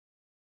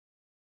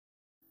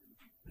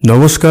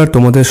নমস্কার,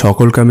 তোমাদের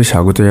সকলকে আমি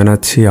স্বাগত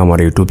জানাচ্ছি আমার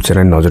ইউটিউব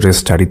চ্যানেল নজরের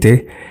স্টাডিতে।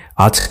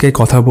 আজকে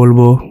কথা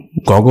বলবো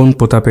গগন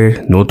প্রতাপের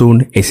নতুন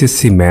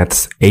এসএসসি ম্যাথস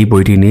এই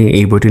বইটি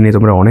নিয়ে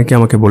তোমরা অনেকে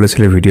আমাকে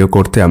বলেছিলে ভিডিও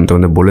করতে। আমি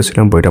তোমাদের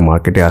বলেছিলাম বইটা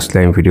মার্কেটে আসলে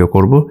আমি ভিডিও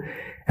করব।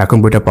 এখন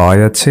বইটা পাওয়া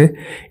যাচ্ছে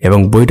এবং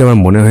বইটা আমার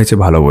মনে হয়েছে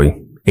ভালো বই,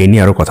 এই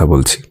নিয়ে আরও কথা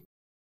বলছি।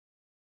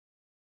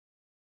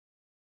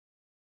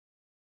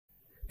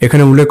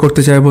 এখানে উল্লেখ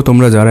করতে চাইবো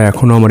তোমরা যারা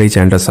এখনও আমার এই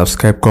চ্যানেলটা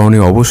সাবস্ক্রাইব করোনি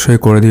অবশ্যই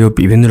করে দিও।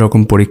 বিভিন্ন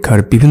রকম পরীক্ষার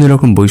বিভিন্ন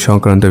রকম বই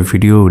সংক্রান্ত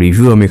ভিডিও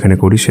রিভিউ আমি এখানে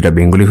করি, সেটা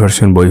বেঙ্গলি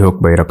ভার্সন বই হোক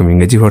বা এরকম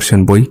ইংরেজি ভার্সন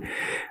বই।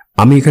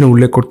 আমি এখানে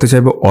উল্লেখ করতে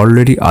চাইবো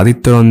অলরেডি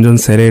আদিত্য রঞ্জন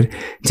স্যারের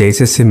যে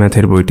এসএসসি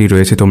ম্যাথের বইটি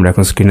রয়েছে তোমরা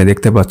এখন স্ক্রিনে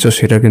দেখতে পাচ্ছ,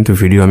 সেটা কিন্তু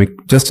ভিডিও আমি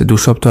জাস্ট 2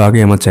 সপ্তাহ আগে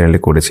আমার চ্যানেলে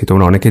করেছি,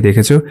 তোমরা অনেকে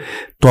দেখেছো।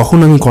 তখন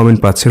আমি কমেন্ট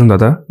পাচ্ছিলাম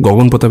দাদা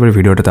গগন প্রতাপের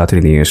ভিডিওটা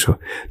তাড়াতাড়ি নিয়ে এসো,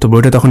 তো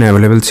বইটা তখন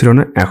অ্যাভেলেবেল ছিল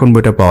না, এখন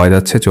বইটা পাওয়া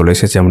যাচ্ছে, চলে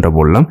এসেছে আমরা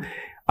বললাম।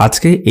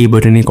 আজকে এই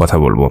বইটা নিয়ে কথা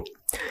বলবো।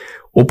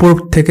 ওপর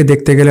থেকে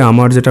দেখতে গেলে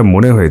আমার যেটা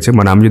মনে হয়েছে,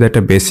 মানে আমি যদি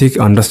একটা বেসিক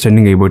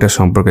আন্ডারস্ট্যান্ডিং এই বইটার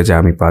সম্পর্কে যা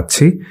আমি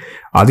পাচ্ছি,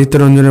 আদিত্য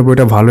রঞ্জনের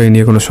বইটা ভালো, এই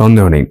নিয়ে কোনো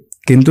সন্দেহ নেই।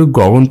 কিন্তু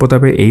গগন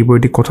প্রতাপের এই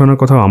বইটি কোথাও না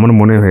কোথাও আমার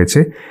মনে হয়েছে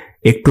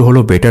একটু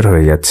হলেও বেটার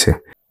হয়ে যাচ্ছে।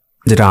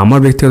 যেটা আমার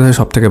ব্যক্তিগতভাবে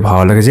সব থেকে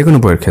ভালো লাগে যে কোনো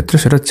বইয়ের ক্ষেত্রে,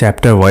 সেটা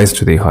চ্যাপ্টার ওয়াইজ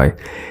যদি হয়।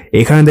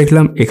 এখানে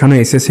দেখলাম এখানে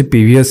এসএসসি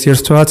প্রিভিয়াস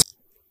ইয়ার্স তো আছে,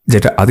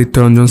 যেটা আদিত্য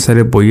রঞ্জন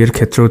স্যারের বইয়ের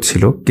ক্ষেত্রেও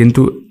ছিল,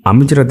 কিন্তু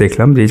আমি যেটা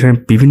দেখলাম যে এখানে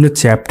বিভিন্ন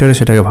চ্যাপ্টারে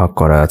সেটাকে ভাগ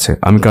করা আছে।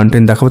 আমি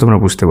কন্টেন্ট দেখাবো, তোমরা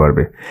বুঝতে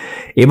পারবে।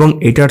 এবং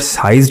এটার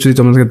সাইজ যদি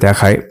তোমাদেরকে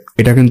দেখায়,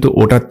 এটা কিন্তু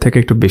ওটার থেকে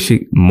একটু বেশি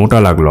মোটা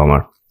লাগলো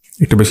আমার,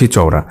 একটু বেশি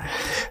চওড়া।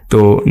 তো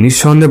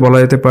নিঃসন্দেহে বলা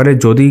যেতে পারে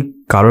যদি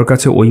কারোর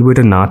কাছে ওই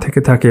বইটা না থেকে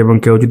থাকে এবং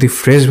কেউ যদি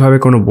ফ্রেশভাবে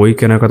কোনো বই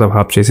কেনার কথা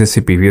ভাবছে এসএসসি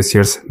প্রিভিয়াস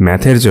ইয়ার্স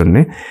ম্যাথের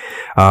জন্যে,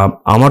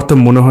 আমার তো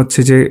মনে হচ্ছে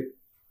যে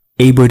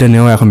এই বইটা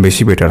নেওয়া এখন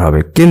বেশি বেটার হবে।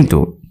 কিন্তু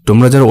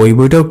তোমরা যারা ওই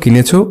বইটাও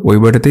কিনেছো, ওই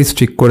বইটাতেই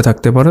স্ট্রিক করে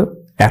থাকতে পারো।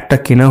 একটা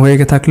কেনা হয়ে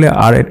থাকলে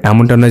আর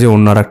এমনটা না যে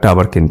অন্য আর একটা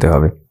আবার কিনতে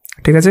হবে,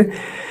 ঠিক আছে?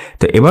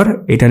 তো এবার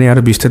এটা নিয়ে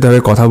আরো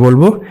বিস্তারিতভাবে কথা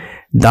বলবো।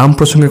 দাম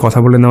প্রসঙ্গে কথা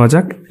বলে নেওয়া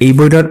যাক। এই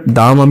বইটার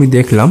দাম আমি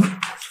দেখলাম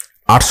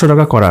 800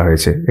 টাকা করা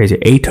হয়েছে, এই যে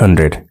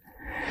 800।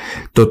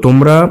 তো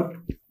তোমরা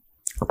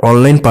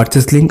অনলাইন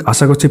পারচেস লিঙ্ক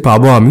আশা করছি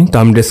পাবো আমি, তো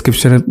আমি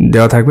ডেসক্রিপশনে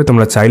দেওয়া থাকবে,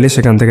 তোমরা চাইলে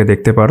সেখান থেকে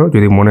দেখতে পারো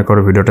যদি মনে করো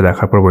ভিডিওটা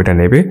দেখার পর বইটা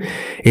নেবে।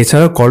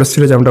 এছাড়াও কলেজ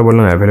স্ট্রিটে যেমনটা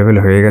বললাম অ্যাভেলেবেল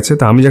হয়ে গেছে।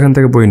 তো আমি যেখান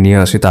থেকে বই নিয়ে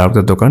আসি তার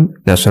একটা দোকান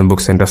national book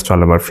centre stall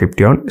number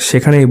 51,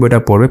 সেখানে এই বইটা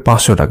পড়বে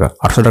 500 টাকা।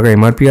 800 টাকা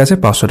এমআরপি আছে,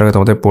 500 টাকা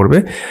তোমাদের পড়বে।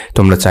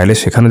 তোমরা চাইলে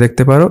সেখানে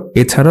দেখতে পারো।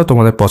 এছাড়াও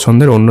তোমাদের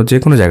পছন্দের অন্য যে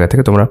কোনো জায়গা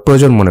থেকে তোমরা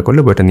প্রয়োজন মনে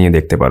করলে বইটা নিয়ে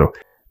দেখতে পারো।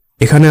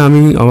 এখানে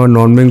আমি আমার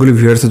নন বেঙ্গলি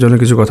ভিউয়ার্সের জন্য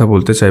কিছু কথা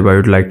বলতে চাই, I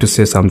would like to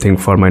say something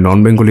for my non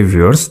Bengali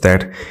viewers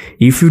that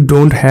if you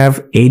don't have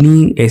any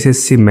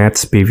SSC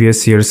maths previous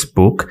years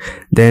book,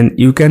 then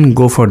you can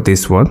go for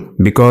this one,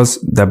 because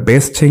the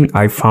best thing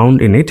I found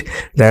in it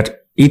that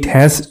it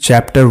has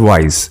chapter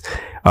wise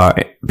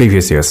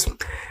previous years.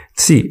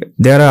 See,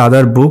 there are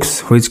other books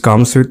which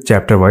comes with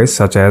chapter wise,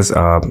 such as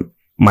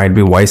might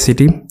be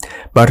YCT,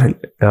 but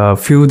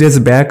few days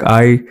back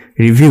I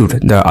reviewed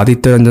the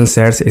Aditya Ranjan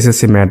Sir's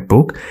SSC Math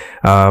book.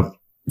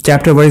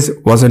 Chapter wise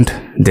wasn't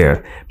there,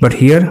 but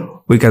here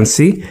we can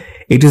see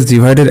it is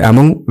divided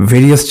among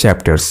various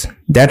chapters.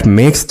 That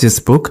makes this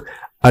book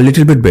a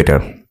little bit better.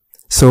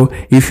 So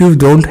if you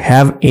don't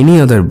have any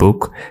other book,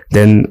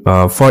 then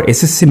for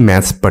SSC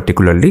Maths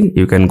particularly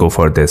you can go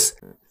for this.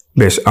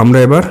 বেশ, আমরা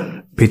এবার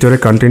ভিতরে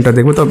কন্টেন্টটা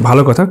দেখবো। তো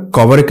ভালো কথা,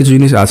 কভারে কিছু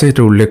জিনিস আছে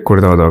এটা উল্লেখ করে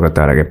দেওয়া দরকার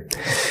তার আগে।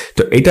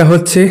 তো এটা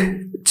হচ্ছে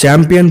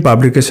চ্যাম্পিয়ন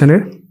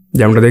পাবলিকেশনের,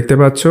 যেমনটা দেখতে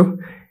পাচ্ছ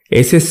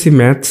এসএসসি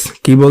ম্যাথস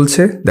কি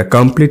বলছে, the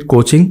complete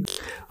coaching,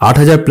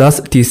 8000+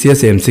 TCS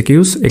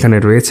MCQs এখানে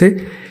রয়েছে।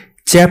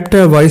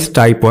 চ্যাপ্টার ওয়াইজ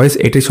টাইপ ওয়াইজ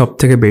এটি সব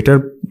থেকে বেটার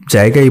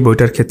জায়গা এই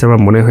বইটার ক্ষেত্রে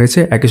আমার মনে হয়েছে।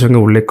 একই সঙ্গে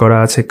উল্লেখ করা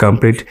আছে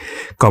complete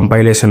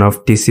compilation of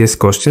TCS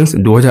questions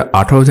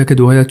 2018 থেকে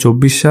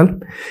 2024 সাল,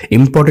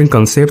 important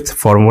concepts,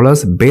 formulas,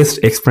 best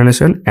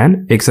explanation and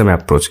exam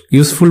approach.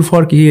 Useful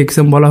for কি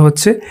এক্সাম বলা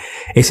হচ্ছে,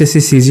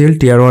 SSC CGL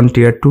tear 1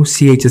 tear 2,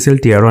 CHSL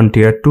tear 1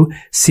 tear 2,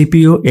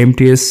 CPO,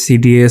 MTS,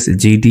 CDS,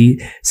 GD,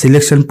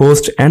 selection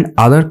post and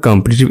other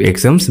competitive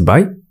exams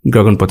by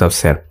Gagan Pratap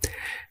sir.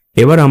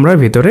 এবার আমরা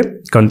ভিতরে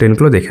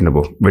কন্টেন্টগুলো দেখে নেব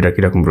বইটা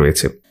কীরকম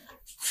রয়েছে।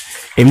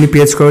 এমনি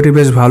পেজ কোয়ালিটি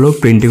বেশ ভালো,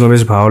 প্রিন্টিংও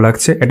বেশ ভালো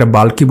লাগছে, এটা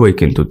বাল্কি বই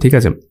কিন্তু, ঠিক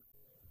আছে।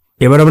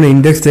 এবার আমরা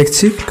ইন্ডেক্স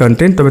দেখছি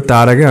কন্টেন্ট, তবে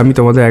তার আগে আমি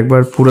তোমাদের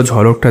একবার পুরো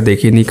ঝলকটা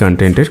দেখিয়ে নিই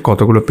কন্টেন্টের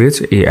কতগুলো পেজ,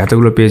 এই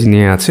এতগুলো পেজ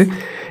নিয়ে আছে।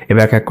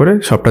 এবার এক এক করে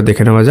সবটা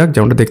দেখে নেওয়া যাক।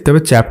 যেমনটা দেখতে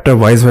হবে চ্যাপ্টার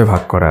ওয়াইজভাবে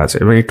ভাগ করা আছে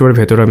এবং একটু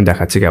ভেতরে আমি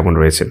দেখাচ্ছি কেমন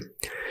রয়েছে।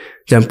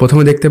 যেমন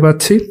প্রথমে দেখতে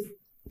পাচ্ছি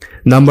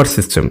নাম্বার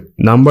সিস্টেম।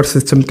 নাম্বার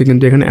সিস্টেমকে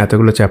কিন্তু এখানে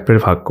এতগুলো চ্যাপ্টারে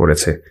ভাগ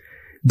করেছে।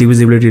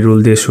 ডিভিজিবিলিটি রুল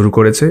দিয়ে শুরু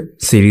করেছে,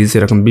 সিরিজ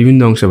এরকম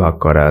বিভিন্ন অংশে ভাগ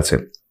করা আছে।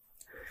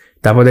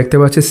 তারপর দেখতে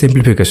পাচ্ছি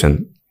সিম্পলিফিকেশন,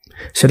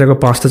 সেটাকে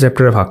 5টা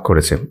চ্যাপ্টারে ভাগ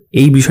করেছে।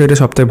 এই বিষয়টা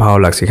সবথেকে ভালো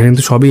লাগছে, এখানে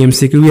কিন্তু সবই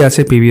এমসিকিউই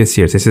আছে প্রিভিয়াস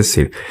ইয়ার্স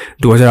এসএসসির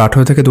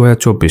 2018 থেকে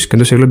 2024,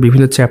 কিন্তু সেগুলো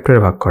বিভিন্ন চ্যাপ্টারে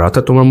ভাগ করা।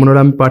 অর্থাৎ তোমার মনে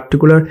হলো আমি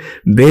পার্টিকুলার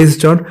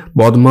বেসড অন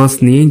বদমাস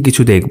নিয়েই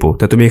কিছু দেখবো,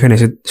 তা তুমি এখানে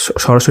এসে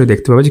সরাসরি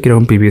দেখতে পাবে যে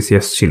কীরকম প্রিভিয়াস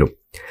ইয়ার্স ছিল।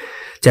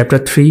 Chapter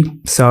 3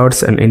 সার্টস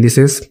and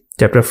indices,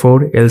 chapter 4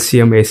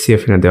 LCM SCF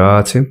এখানে দেওয়া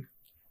আছে।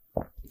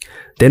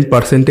 দেন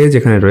পার্সেন্টেজ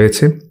এখানে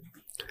রয়েছে,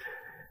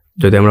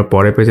 যদি আমরা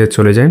পরের পেজে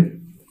চলে যাই,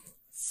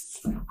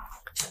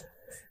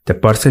 দ্য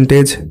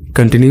পার্সেন্টেজ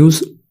কন্টিনিউস,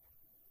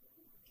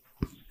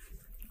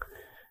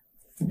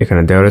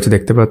 এখানে দেওয়া রয়েছে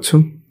দেখতে পাচ্ছ।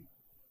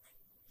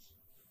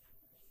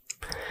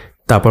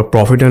 তারপর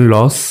profit and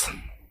loss,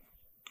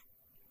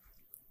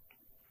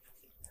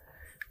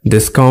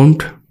 discount,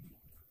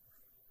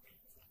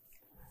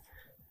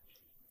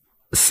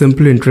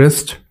 simple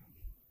interest,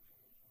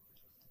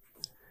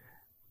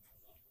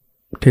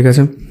 ঠিক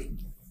আছে।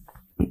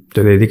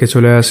 যদি এদিকে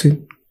চলে আসি,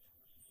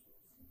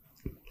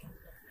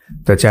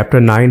 তা চ্যাপ্টার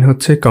 9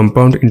 হচ্ছে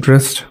compound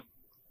interest,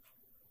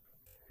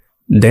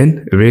 then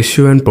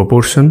ratio and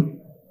proportion.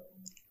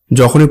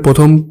 যখনই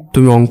প্রথম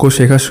তুমি অঙ্ক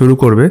শেখা শুরু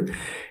করবে,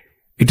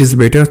 it is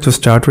better to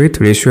start with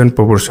ratio and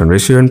proportion.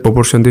 Ratio and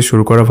proportion দিয়ে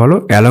শুরু করা ভালো,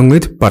 অ্যালং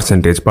উইথ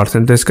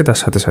পার্সেন্টেজকে তার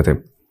সাথে সাথে।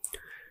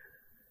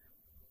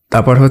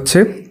 তারপর হচ্ছে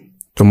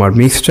তোমার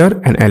মিক্সচার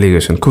অ্যান্ড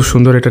অ্যালিগেশন, খুব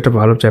সুন্দর, এটা একটা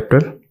ভালো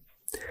চ্যাপ্টার।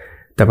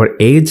 তারপর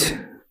এজ,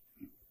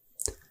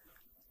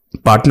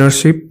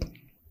 পার্টনারশিপ,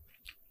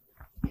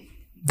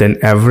 দেন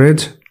অ্যাভারেজ।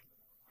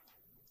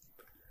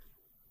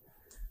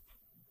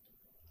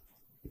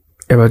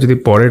 এবার যদি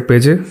পরের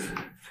পেজে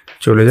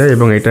চলে যায়,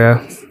 এবং এটা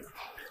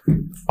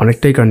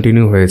অনেকটাই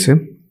কন্টিনিউ হয়েছে,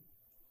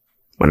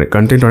 মানে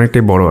কন্টেন্ট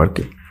অনেকটাই বড় আর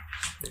কি।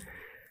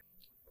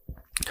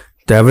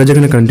 তো অ্যাভারেজ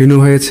এখানে কন্টিনিউ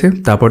হয়েছে।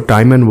 তারপর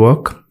time and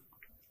work,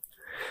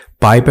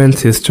 pipe and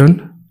cistern,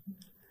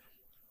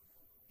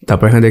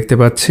 তারপর এখানে দেখতে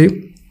পাচ্ছি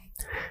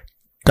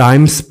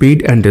টাইম, স্পিড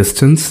অ্যান্ড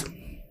ডিস্টেন্স,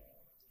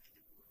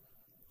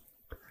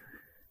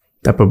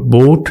 তারপর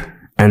বোট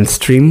অ্যান্ড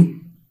স্ট্রিম,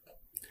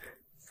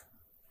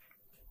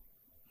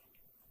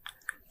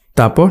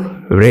 তারপর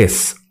রেস।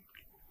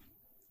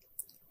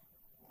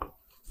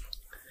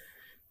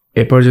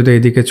 এরপর যদি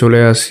এইদিকে চলে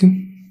আসি,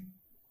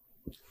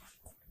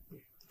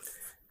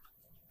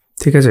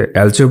 ঠিক আছে,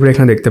 অ্যালজেব্রা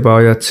এখানে দেখতে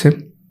পাওয়া যাচ্ছে,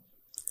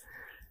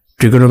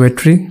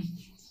 ট্রিগোনোমেট্রি,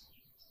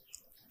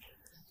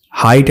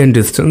 হাইট অ্যান্ড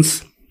ডিস্টেন্স,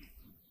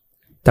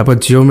 তারপর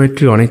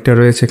জিওমেট্রি অনেকটা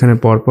রয়েছে এখানে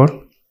পরপর।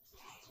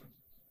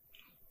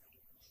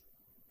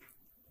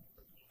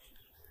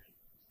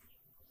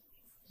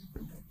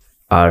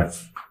 আর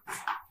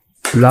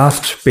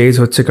লাস্ট পেজ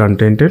হচ্ছে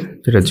কন্টেন্টের,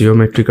 যেটা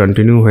জিওমেট্রি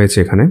কন্টিনিউ হয়েছে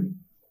এখানে।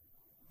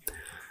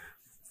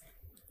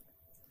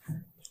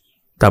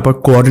 তারপর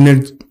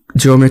কোঅর্ডিনেট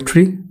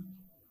জিওমেট্রি,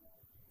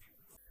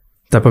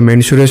 তারপর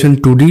মেনসুরেশন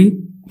 2D।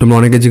 তোমরা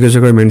অনেকে জিজ্ঞাসা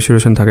করে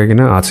মেনসুরেশন থাকে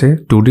কিনা, আছে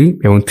 2D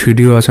এবং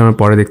 3Dও আছে, আমরা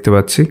পরে দেখতে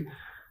পাচ্ছি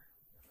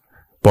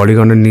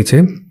পলিগনের নিচে।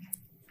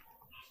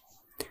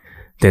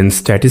 দেন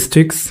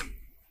statistics,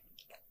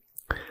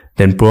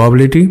 then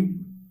probability,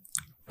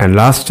 and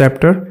last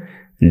chapter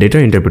data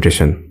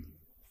interpretation.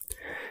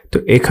 তো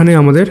এখানে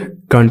আমাদের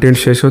কন্টেন্ট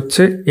শেষ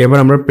হচ্ছে। এবার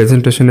আমরা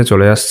প্রেজেন্টেশনে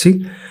চলে আসছি।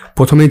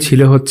 প্রথমেই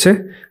ছিল হচ্ছে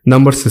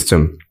নাম্বার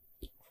সিস্টেম।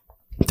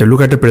 তো লুক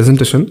অ্যাট দ্য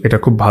প্রেজেন্টেশন, এটা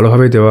খুব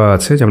ভালোভাবে দেওয়া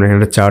আছে, যেমন এখানে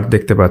একটা চার্ট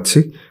দেখতে পাচ্ছি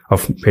অফ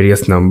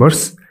ভেরিয়াস নাম্বারস,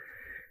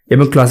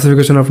 এবং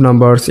classification of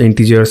numbers,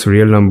 integers,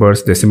 real numbers,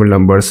 decimal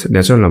numbers,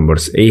 natural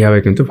numbers, এইভাবে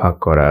কিন্তু ভাগ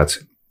করা আছে।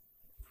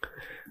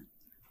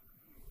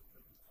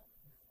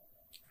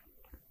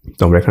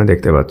 তোমরা এখানে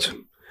দেখতে পাচ্ছ।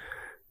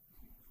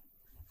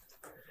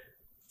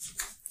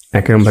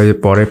 একরকমভাবে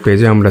পরের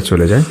পেজে আমরা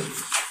চলে যাই,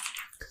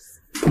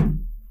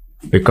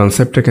 এই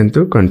কনসেপ্টটা কিন্তু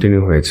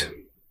কন্টিনিউ হয়েছে,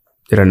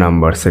 যেটা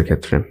নাম্বারসের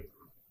ক্ষেত্রে।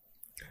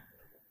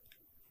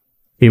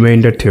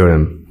 রিমাইন্ডার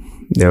থিওরেম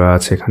দেওয়া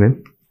আছে এখানে।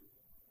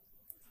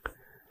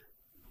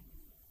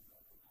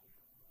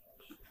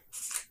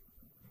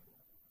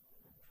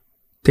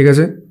 ঠিক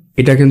আছে,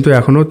 এটা কিন্তু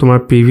এখনো তোমার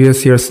প্রিভিয়াস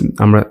ইয়ার্স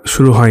আমরা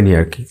শুরু হয়নি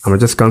আর কি, আমরা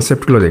জাস্ট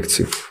কনসেপ্টগুলো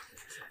দেখছি।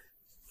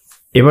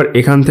 এবার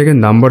এখান থেকে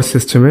নাম্বার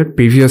সিস্টেমের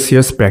প্রিভিয়াস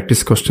ইয়ার্স প্র্যাকটিস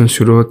কোশ্চেন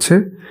শুরু হচ্ছে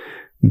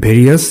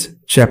ভেরিয়াস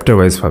চ্যাপ্টার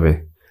ওয়াইজভাবে।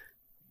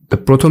 তো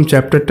প্রথম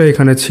চ্যাপ্টারটা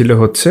এখানে ছিল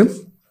হচ্ছে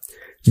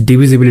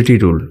ডিভিজিবিলিটি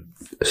রুল।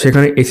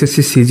 সেখানে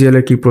এসএসসি সিজিএল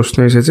এর কি প্রশ্ন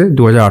এসেছে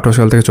 2018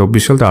 সাল থেকে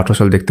 24 সাল, তো 18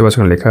 সাল দেখতে পাচ্ছি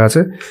লেখা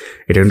আছে।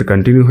 এটা কিন্তু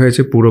কন্টিনিউ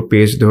হয়েছে পুরো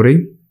পেজ ধরেই।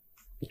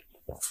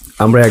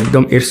 আমরা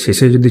একদম এর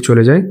শেষে যদি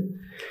চলে যাই,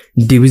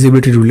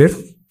 ডিভিজিবিলিটি রুলের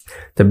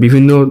তা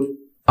বিভিন্ন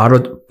আরও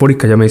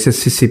পরীক্ষা, যেমন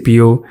এসএসসি,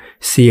 সিপিও,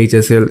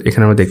 সিএইচএসএল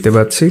এখানে আমরা দেখতে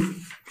পাচ্ছি।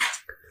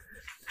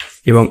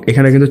 এবং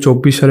এখানে কিন্তু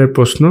 24 সালের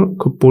প্রশ্ন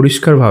খুব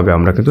পরিষ্কারভাবে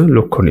আমরা কিন্তু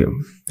লক্ষণীয়,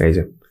 এই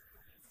যে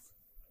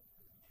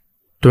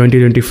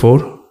 2024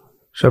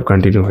 সব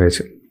কন্টিনিউ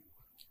হয়েছে।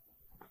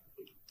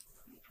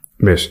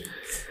 বেশ,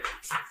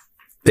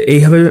 তো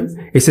এইভাবে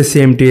SSC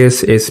MTS,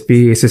 SP,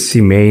 SSC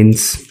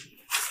means.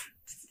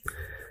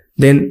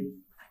 দেন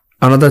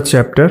another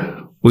chapter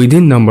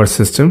within number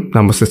system.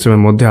 Number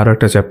সিস্টেমের মধ্যে আরও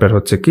একটা চ্যাপ্টার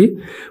হচ্ছে কি,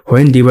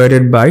 when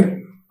divided by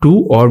 2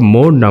 or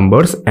more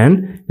numbers and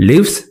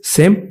leaves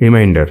same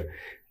reminder.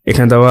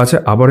 এখানে দেওয়া আছে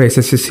আবার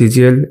এসএসসি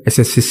সিজিএল,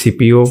 এসএসসি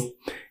সিপিও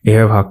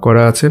এভাবে ভাগ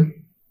করা আছে।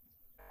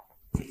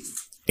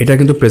 এটা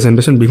কিন্তু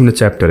প্রেজেন্টেশন বিভিন্ন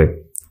চ্যাপ্টারে।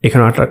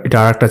 এখানে এটা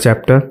আর একটা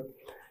চ্যাপ্টার,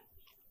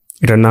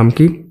 এটার নাম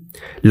কি,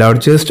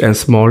 largest and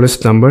smallest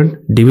number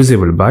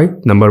divisible by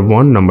number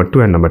 1, number 2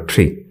 and number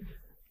 3।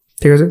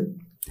 ঠিক আছে,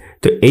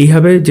 তো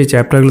এইভাবে যে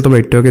চ্যাপ্টারগুলো তোমরা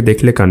একটু আগে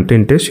দেখলে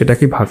কন্টেন্টে, সেটা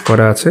কি ভাগ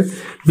করা আছে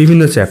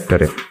বিভিন্ন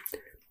চ্যাপ্টারে।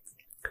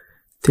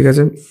 ঠিক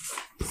আছে,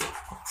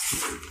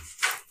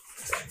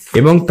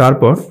 এবং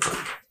তারপর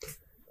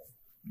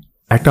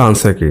একটা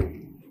আনসার কি,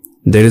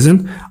 there is an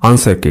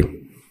answer key.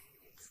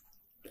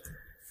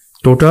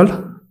 Total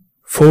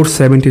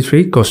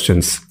 473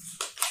 questions.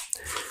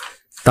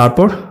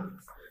 তারপর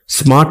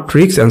স্মার্ট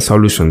ট্রিক্স অ্যান্ড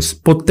সলিউশনস,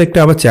 প্রত্যেকটা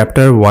আবার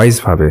চ্যাপ্টার ওয়াইজ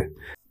ভাবে।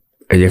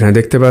 এই যেখানে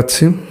দেখতে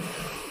পাচ্ছি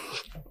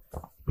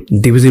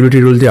ডিভিজিবিলিটি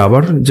রুল দিয়ে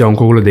আবার যে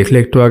অঙ্কগুলো দেখলে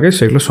একটু আগে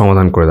সেগুলো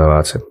সমাধান করে দেওয়া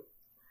আছে,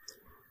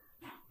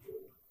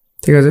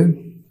 ঠিক আছে,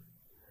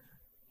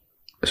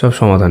 সব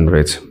সমাধান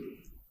রয়েছে।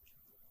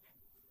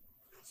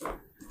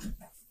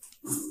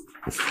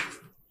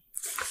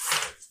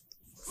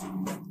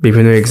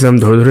 বিভিন্ন এক্সাম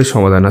ধরে ধরে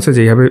সমাধান আছে,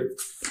 যেইভাবে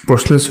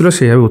প্রশ্ন ছিল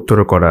সেইভাবে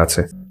উত্তরও করা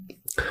আছে।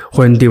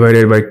 when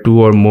divided by 2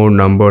 or more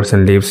numbers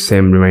and leaves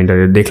same remainder,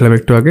 দেখলাম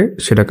একটু আগে,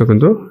 সেটাকে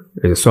কিন্তু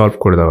সলভ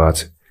করে দেওয়া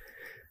আছে।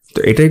 তো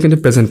এটাই কিন্তু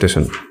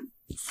প্রেজেন্টেশন,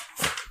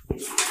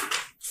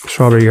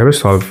 সব এইভাবে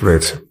সলভ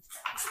রয়েছে।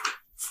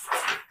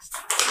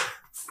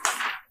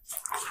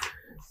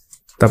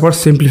 তারপর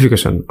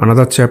সিম্পলিফিকেশন,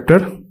 আনাদার চ্যাপ্টার,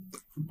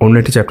 অন্য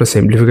একটি চ্যাপ্টার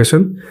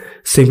সিম্পলিফিকেশন।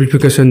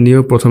 সিম্পলিফিকেশন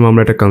নিয়েও প্রথমে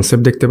আমরা একটা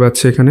কনসেপ্ট দেখতে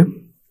পাচ্ছি এখানে,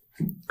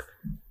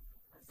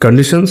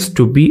 conditions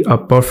two be a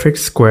perfect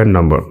square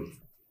number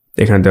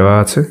এখানে দেওয়া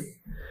আছে।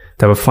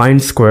 তারপর ফাইন্ড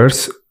স্কোয়ারস,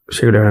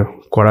 সেগুলো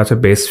করা আছে,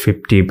 বেস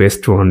 50, বেস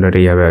 200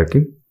 এইভাবে আর কি।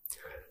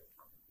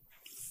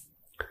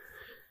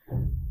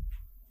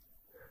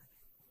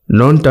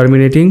 নন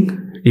টার্মিনেটিং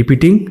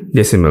রিপিটিং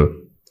ডেসিমাল,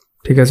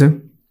 ঠিক আছে।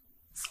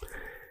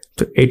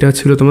 তো এটা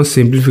ছিল তোমার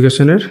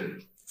সিম্পলিফিকেশনের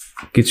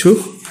কিছু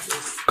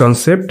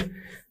কনসেপ্ট।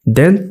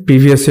 দেন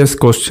previous years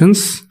questions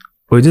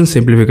within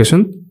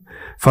simplification.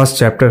 First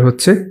chapter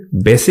হচ্ছে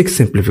basic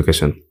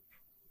simplification.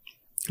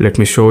 Let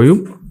me show you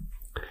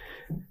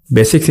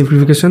basic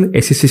simplification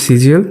SSC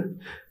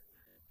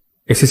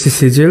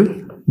CGL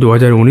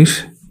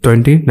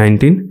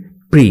 2019-2019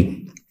 pre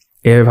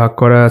এভাবে ভাগ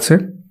করা আছে।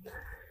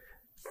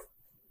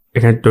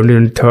 এখানে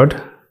 2023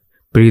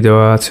 প্রি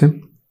দেওয়া আছে।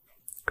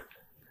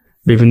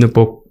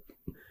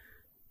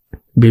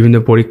 বিভিন্ন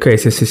পরীক্ষা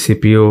এসএসসি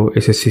সিপিও,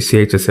 এসএসসি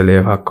সিএইচএসএল এ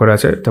ভাগ করা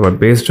আছে। তারপর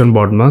বেসড অন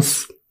বডমাস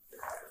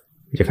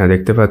যেখানে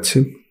দেখতে পাচ্ছি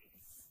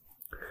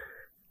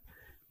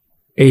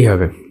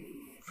এইভাবে।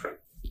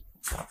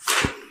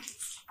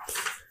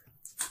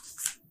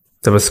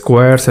 তারপর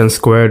squares and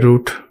square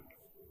root,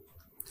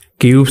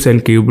 cubes and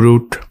cube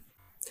root,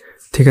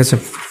 ঠিক আছে,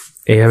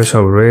 এইভাবে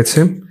সব রয়েছে।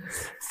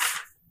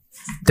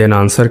 দেন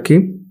আনসার কি,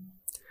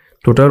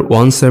 টোটাল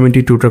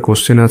 172টা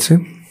কোশ্চেন আছে।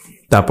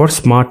 তারপর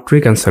smart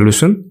trick and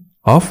solution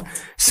of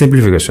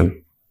simplification,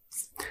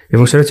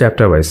 এবং সেটা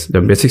চ্যাপ্টার ওয়াইজ।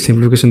 যেমন বেসিক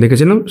সিম্পলিফিকেশন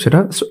দেখেছিলাম সেটা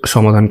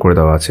সমাধান করে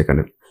দেওয়া আছে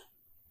এখানে,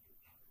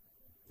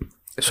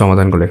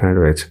 সমাধানগুলো এখানে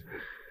রয়েছে,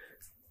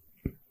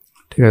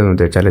 ঠিক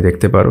আছে, চাইলে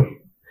দেখতে পারো।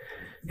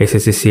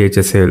 এসএসসি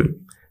সিএইচএসএল,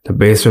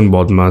 বেসড অন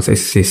বদমাস,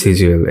 এসএসসি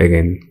সিজিএল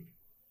এগেন।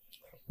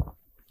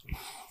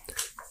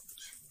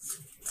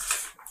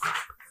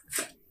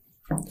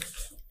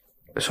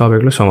 সব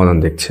এগুলো সমাধান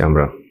দেখছি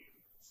আমরা।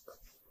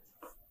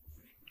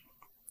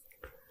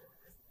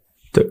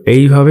 তো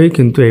এইভাবেই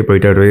কিন্তু এই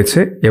বইটা রয়েছে।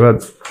 এবার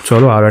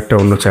চলো আর একটা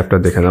অন্য চ্যাপ্টার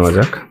দেখে নেওয়া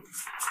যাক,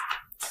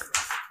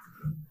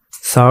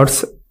 সার্টস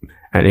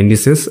অ্যান্ড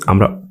ইন্ডিসেস।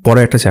 আমরা পরে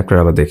একটা চ্যাপ্টার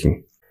আবার দেখি।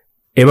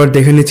 এবার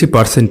দেখে নিচ্ছি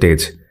পার্সেন্টেজ।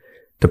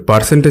 তো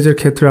পার্সেন্টেজের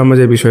ক্ষেত্রে আমরা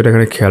যে বিষয়টা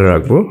এখানে খেয়াল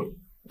রাখবো,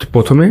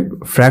 প্রথমে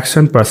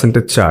ফ্র্যাকশন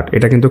পার্সেন্টেজ চার্ট,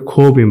 এটা কিন্তু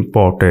খুবই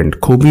ইম্পর্টেন্ট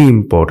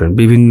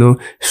বিভিন্ন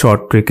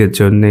শর্ট ট্রিকের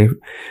জন্যে,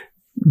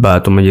 বা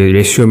তোমরা যে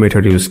রেশিও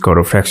মেথড ইউজ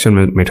করো, ফ্র্যাকশন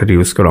মেথড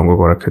ইউজ করো অঙ্ক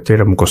করার ক্ষেত্রে,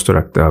 এটা মুখস্থ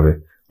রাখতে হবে,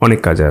 অনেক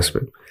কাজে আসবে।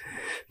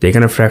 তো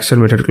এখানে ফ্র্যাকশন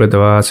মেথডগুলো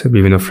দেওয়া আছে,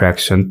 বিভিন্ন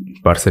ফ্র্যাকশন,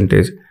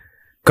 পার্সেন্টেজ,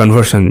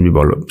 কনভার্সন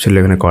বলো, সেগুলো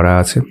এখানে করা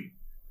আছে।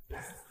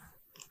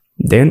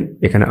 দেন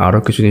এখানে আরও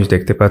কিছু জিনিস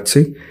দেখতে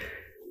পাচ্ছি,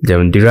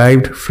 যেমন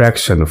derived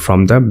fraction from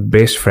the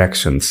base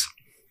fractions,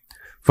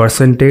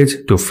 percentage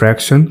two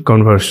fraction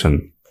conversion,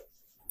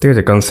 ঠিক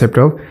আছে, কনসেপ্ট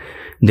অফ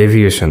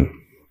ডেভিয়েশন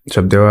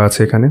সব দেওয়া আছে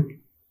এখানে।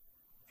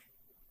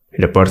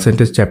 এটা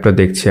পার্সেন্টেজ চ্যাপ্টার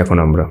দেখছি এখন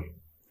আমরা।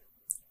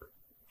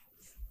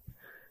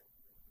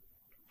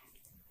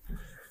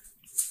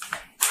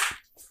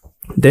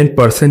 দেন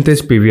percentage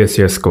previous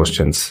years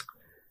questions,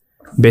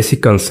 basic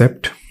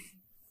concept,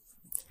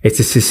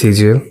 SSC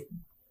CGL,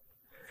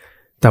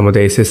 তার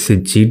মধ্যে এসএসসি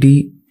জিডি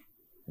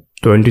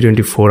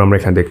 2024 আমরা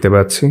এখানে দেখতে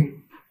পাচ্ছি।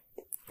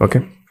 ওকে,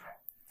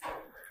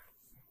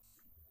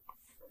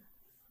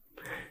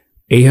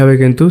 এইভাবে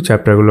কিন্তু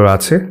চ্যাপ্টারগুলো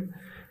আছে।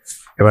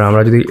 এবার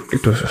আমরা যদি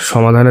একটু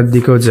সমাধানের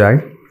দিকেও যাই,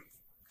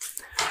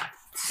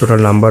 টোটাল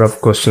নাম্বার অফ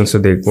কোশ্চেন্সও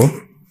দেখবো।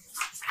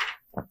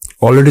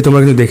 অলরেডি তোমরা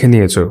কিন্তু দেখে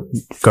নিয়েছো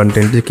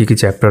কন্টেন্টে কী কী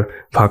চ্যাপ্টার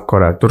ভাগ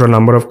করা। Total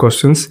number of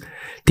questions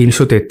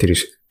 333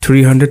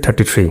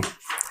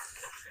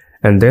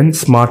 and then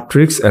smart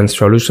tricks and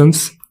solutions,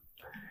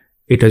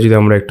 এটা যদি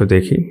আমরা একটু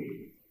দেখি,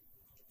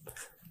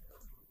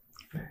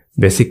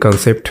 বেসিক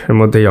কনসেপ্টের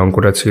মধ্যে এই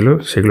অঙ্কটা ছিল,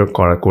 সেগুলো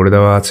করে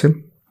দেওয়া আছে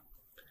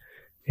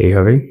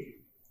এইভাবেই।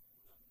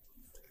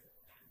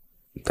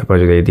 তারপর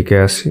যদি এইদিকে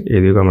আসি,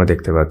 এইদিকে আমরা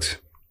দেখতে পাচ্ছি।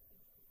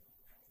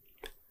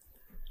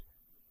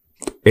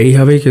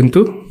 এইভাবেই কিন্তু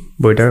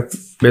বইটা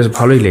বেশ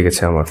ভালোই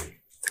লেগেছে আমার।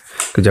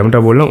 যেমনটা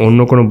বললাম, অন্য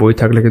কোনো বই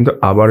থাকলে কিন্তু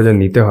আবার যা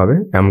নিতে হবে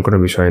এমন কোনো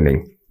বিষয় নেই।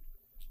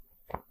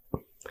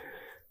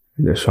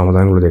 যে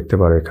সমাধানগুলো দেখতে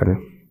পারো এখানে।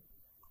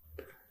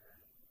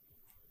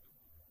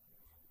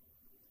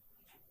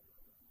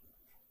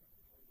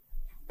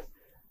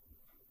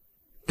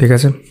 ঠিক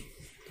আছে,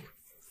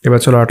 এবার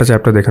চলো আরেকটা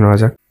চ্যাপ্টার দেখে নেওয়া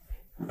যাক,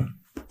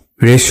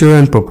 রেশিও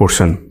অ্যান্ড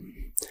প্রপোর্শন।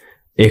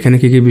 এখানে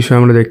কি কি বিষয়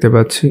আমরা দেখতে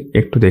পাচ্ছি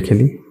একটু দেখে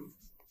নিই।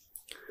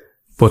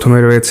 প্রথমে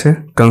রয়েছে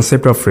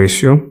concept of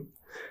ratio,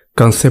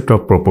 concept of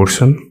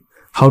proportion,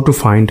 how to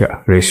find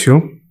ratio,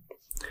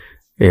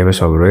 এইভাবে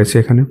সব রয়েছে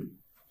এখানে।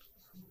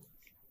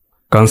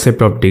 কনসেপ্ট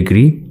অফ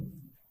ডিগ্রি,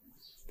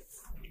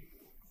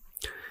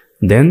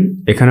 দেন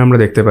এখানে আমরা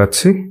দেখতে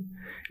পাচ্ছি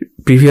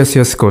previous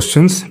years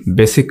questions,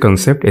 basic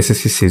concept,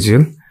 SSC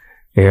CGL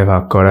এভাবে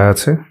ভাগ করা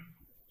আছে।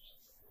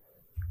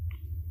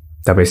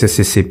 তারপর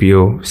SSC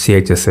CPO,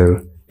 CHSL,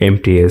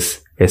 MTS,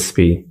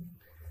 SP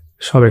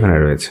সব এখানে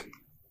রয়েছে।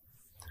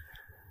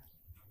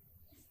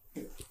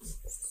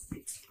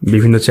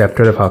 বিভিন্ন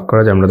চ্যাপ্টারে ভাগ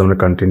করা, যেমন তোমরা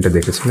কন্টেন্টে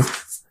দেখেছিলে।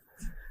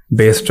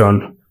 বেসড অন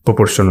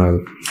প্রপোর্শনাল,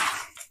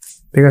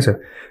 ঠিক আছে,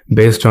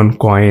 বেসড অন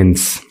কয়েন্স,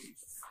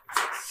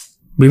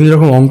 বিভিন্ন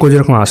রকম অঙ্ক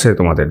যেরকম আসে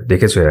তোমাদের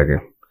দেখেছো এর আগে,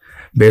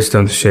 বেসড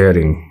অন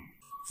শেয়ারিং।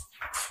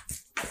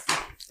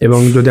 এবং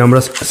যদি আমরা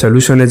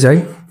সলিউশনে যাই,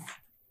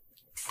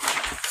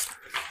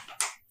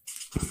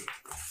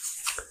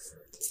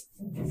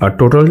 a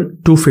total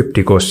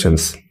 250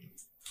 questions,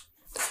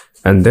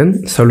 and then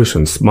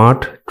solutions, smart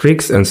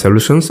tricks and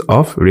solutions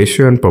of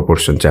ratio and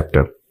proportion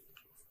chapter।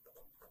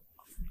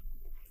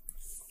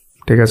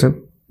 ঠিক আছে,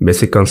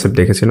 বেসিক কনসেপ্ট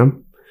দেখেছিলাম,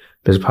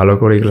 বেশ ভালো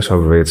করে এগুলো সব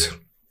রয়েছে।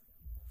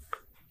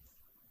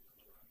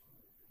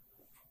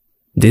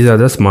 These are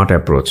the smart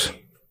approach।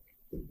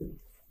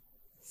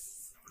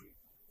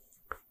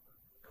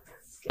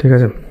 ঠিক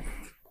আছে,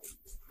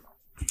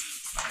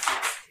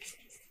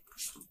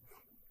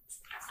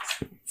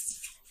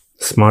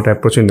 স্মার্ট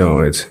অ্যাপ্রোচই দেওয়া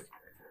হয়েছে।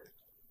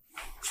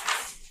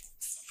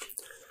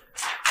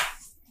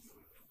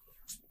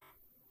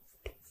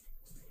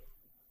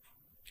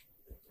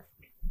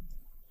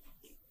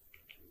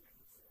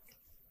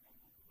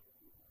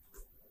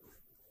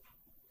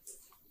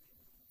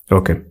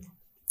 ওকে,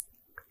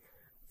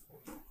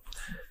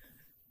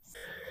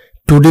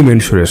 2D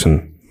মেনসুরেশন,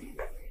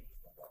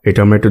 এটা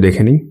আমরা একটু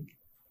দেখে নিই।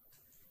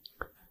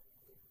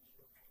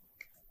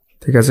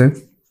 ঠিক আছে,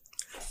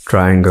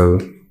 ট্রায়াঙ্গেল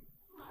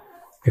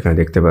এখানে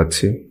দেখতে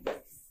পাচ্ছি।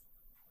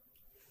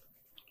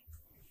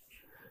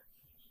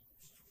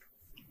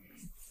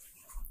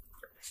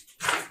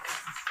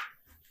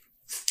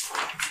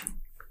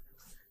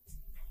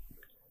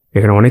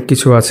 এখানে অনেক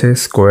কিছু আছে,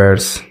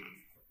 স্কোয়ারস,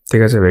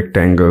 ঠিক আছে,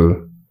 রেক্ট্যাঙ্গেল,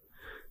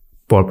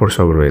 পরপর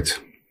সব রয়েছে।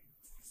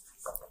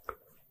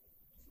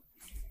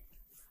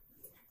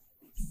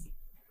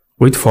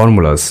 উইথ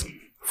ফর্মুলাস,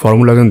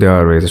 ফর্মুলা কিন্তু দেওয়া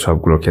রয়েছে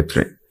সবগুলোর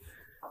ক্ষেত্রে।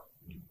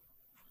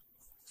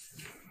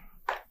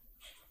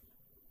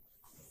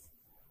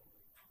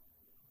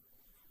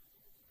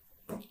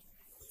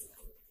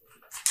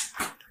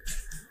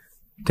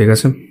 ঠিক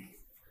আছে,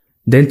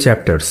 দেন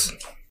chapters,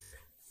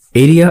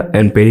 area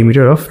and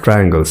perimeter of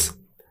ট্রায়াঙ্গলস,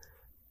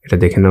 এটা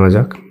দেখে নেওয়া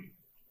যাক।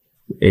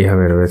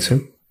 এইভাবে রয়েছে।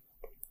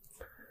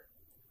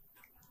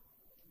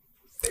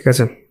 ঠিক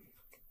আছে,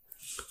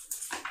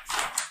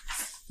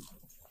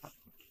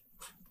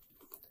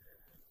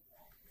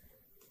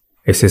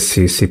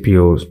 এসএসসি,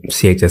 সিপিও,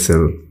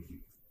 সিএইচএসএল,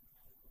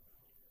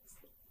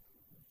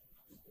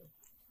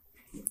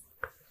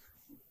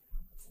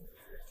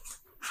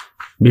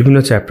 বিভিন্ন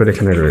চ্যাপ্টার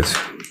এখানে রয়েছে।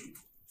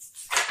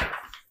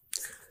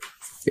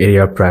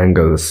 area of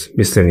triangles,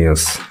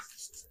 miscellaneous,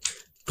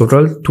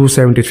 total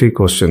 273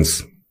 questions,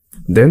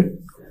 then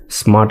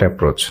smart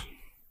approach।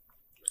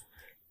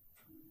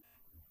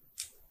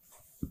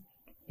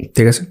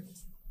 ঠিক আছে,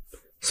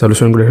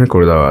 সলিউশনগুলো এখানে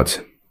করে দেওয়া আছে।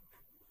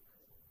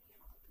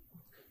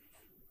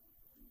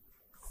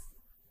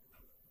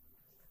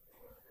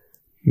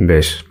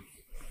 বেশ,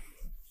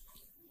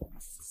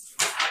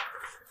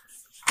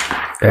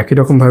 একই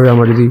রকমভাবে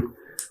আমরা যদি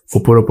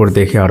উপর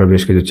দেখে আরও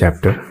বেশ কিছু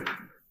চ্যাপ্টার,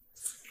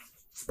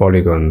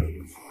 পলিগন,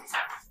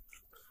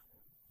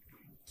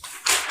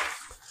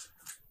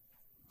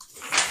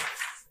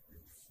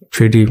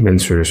 থ্রিডি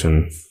মেনসুরেশন,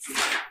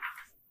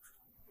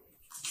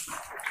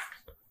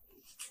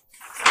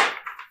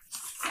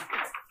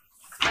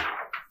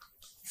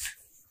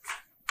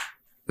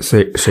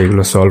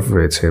 সেগুলো সলভ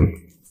রয়েছে।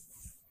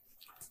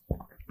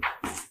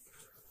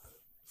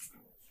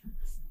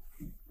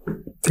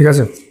 ঠিক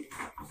আছে,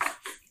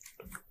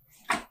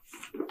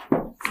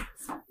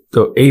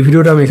 তো এই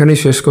ভিডিওটা আমি এখানেই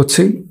শেষ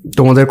করছি।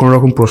 তোমাদের কোনো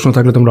রকম প্রশ্ন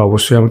থাকলে তোমরা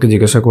অবশ্যই আমাকে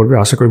জিজ্ঞাসা করবে।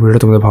 আশা করি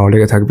ভিডিওটা তোমাদের ভালো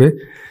লেগে থাকবে।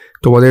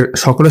 তোমাদের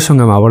সকলের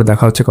সঙ্গে আমার আবার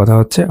দেখা হচ্ছে, কথা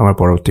হচ্ছে আমার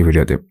পরবর্তী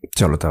ভিডিওতে।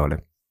 চলো তাহলে।